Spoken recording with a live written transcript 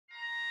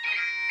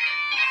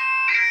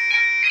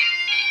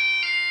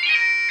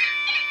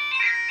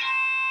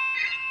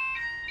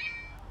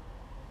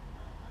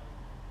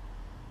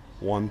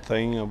One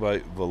thing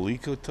about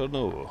Veliko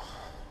Tarnovo,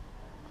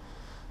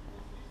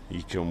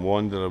 you can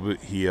wander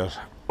about here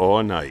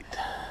all night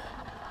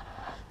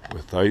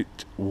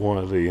without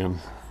worrying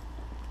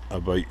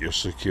about your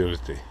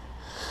security.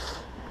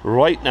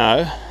 Right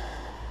now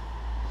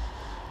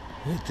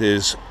it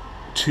is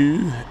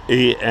 2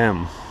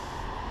 AM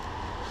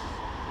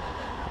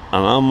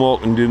and I'm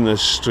walking down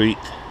this street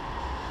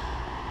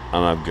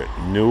and I've got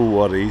no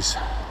worries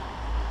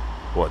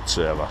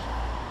whatsoever.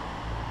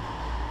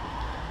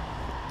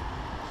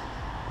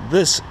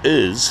 This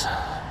is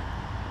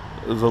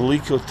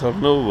Veliko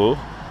Tarnovo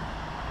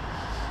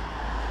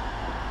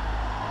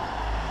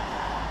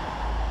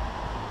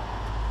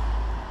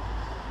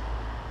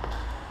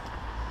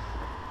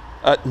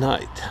at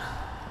night.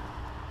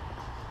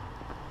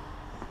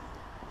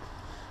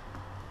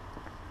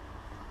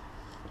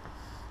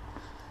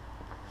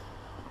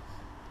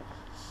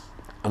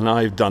 And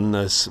I've done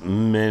this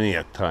many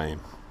a time,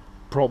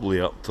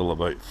 probably up till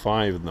about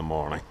 5 in the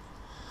morning,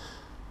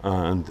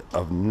 and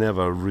I've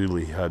never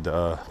really had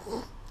a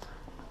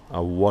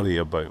worry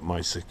about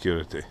my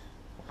security.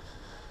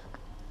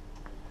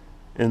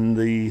 In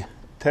the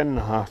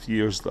 10.5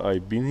 years that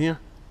I've been here,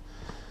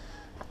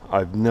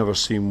 I've never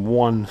seen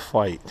one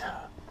fight,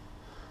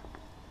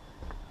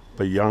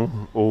 but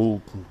young,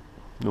 old,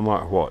 no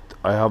matter what.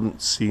 I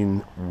haven't seen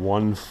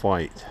one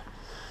fight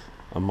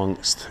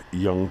amongst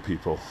young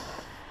people.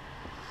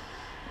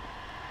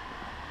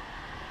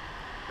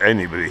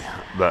 Anybody,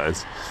 that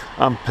is.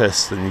 I'm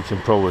pissed, and you can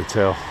probably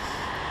tell.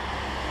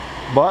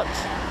 But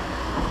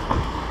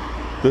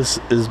this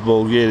is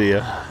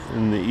Bulgaria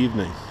in the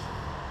evening.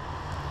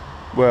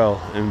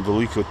 Well, in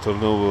Veliko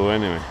Tarnovo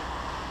anyway.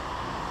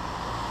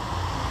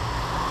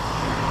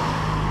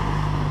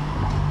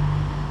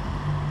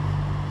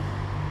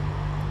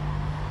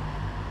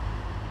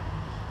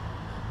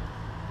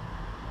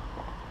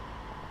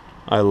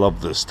 I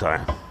love this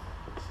time.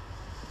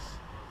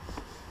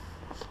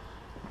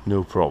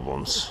 No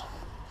problems.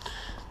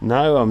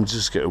 Now I'm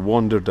just going to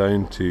wander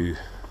down to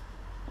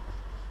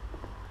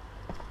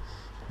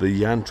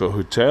the Yantra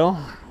Hotel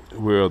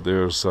where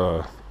there's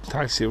a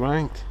taxi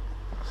rank,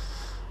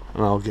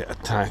 and I'll get a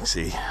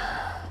taxi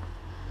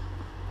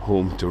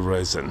home to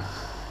Resin,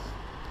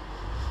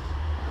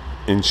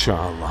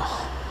 inshallah.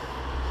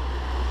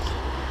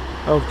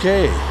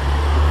 Okay,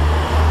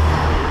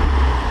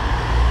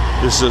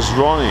 this is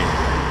Ronnie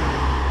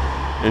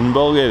in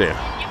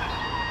Bulgaria.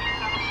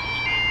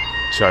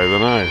 Ciao for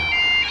now.